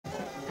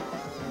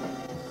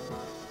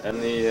I'm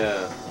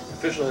the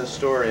official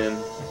historian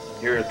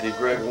here at the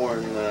Greg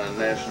Warren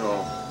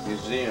National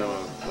Museum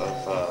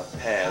of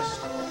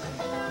Past,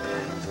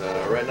 and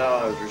right now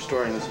I was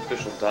restoring this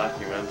official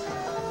document.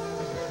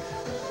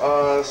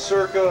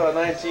 Circa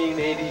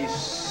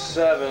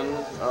 1987,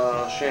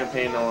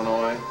 Champaign,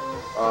 Illinois.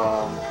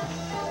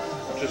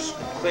 Just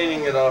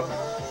cleaning it up,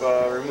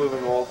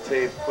 removing old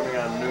tape, putting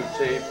on new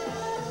tape.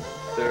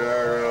 There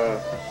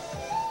are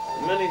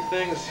many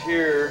things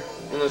here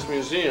in this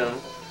museum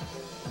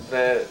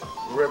that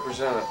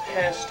represent a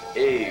past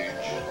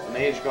age, an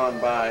age gone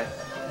by,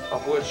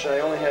 of which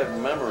I only have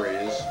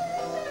memories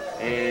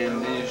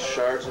and these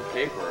shards of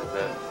paper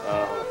that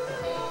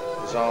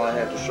is all I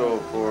have to show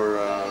for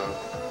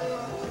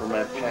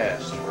my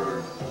past, for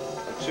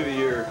a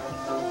 2-year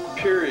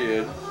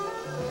period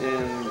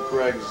in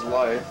Greg's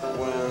life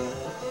when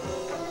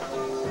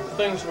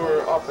things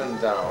were up and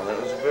down. It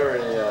was a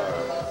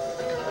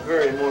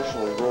very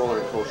emotional roller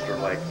coaster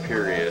like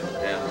period,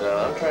 and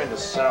I'm trying to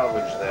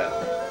salvage that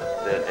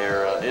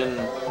era in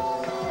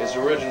its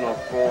original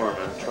form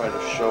and try to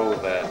show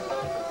that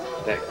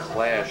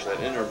clash,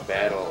 that inner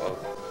battle of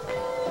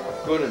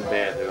good and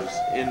bad that was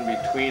in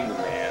between the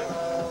man,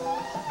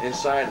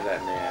 inside of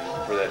that man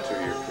for that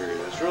 2-year period.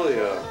 It's really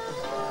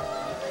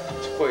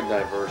it's quite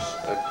diverse.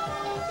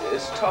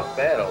 It's a tough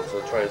battle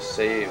to try to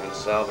save and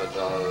salvage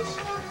all of this,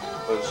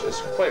 but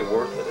it's quite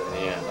worth it in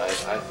the end.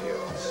 I feel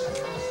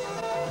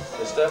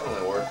it's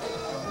definitely worth it.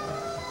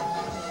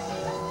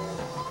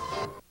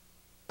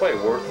 Quite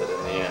worth it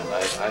in the end.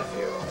 I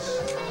feel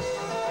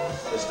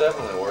it's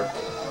definitely worth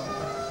it.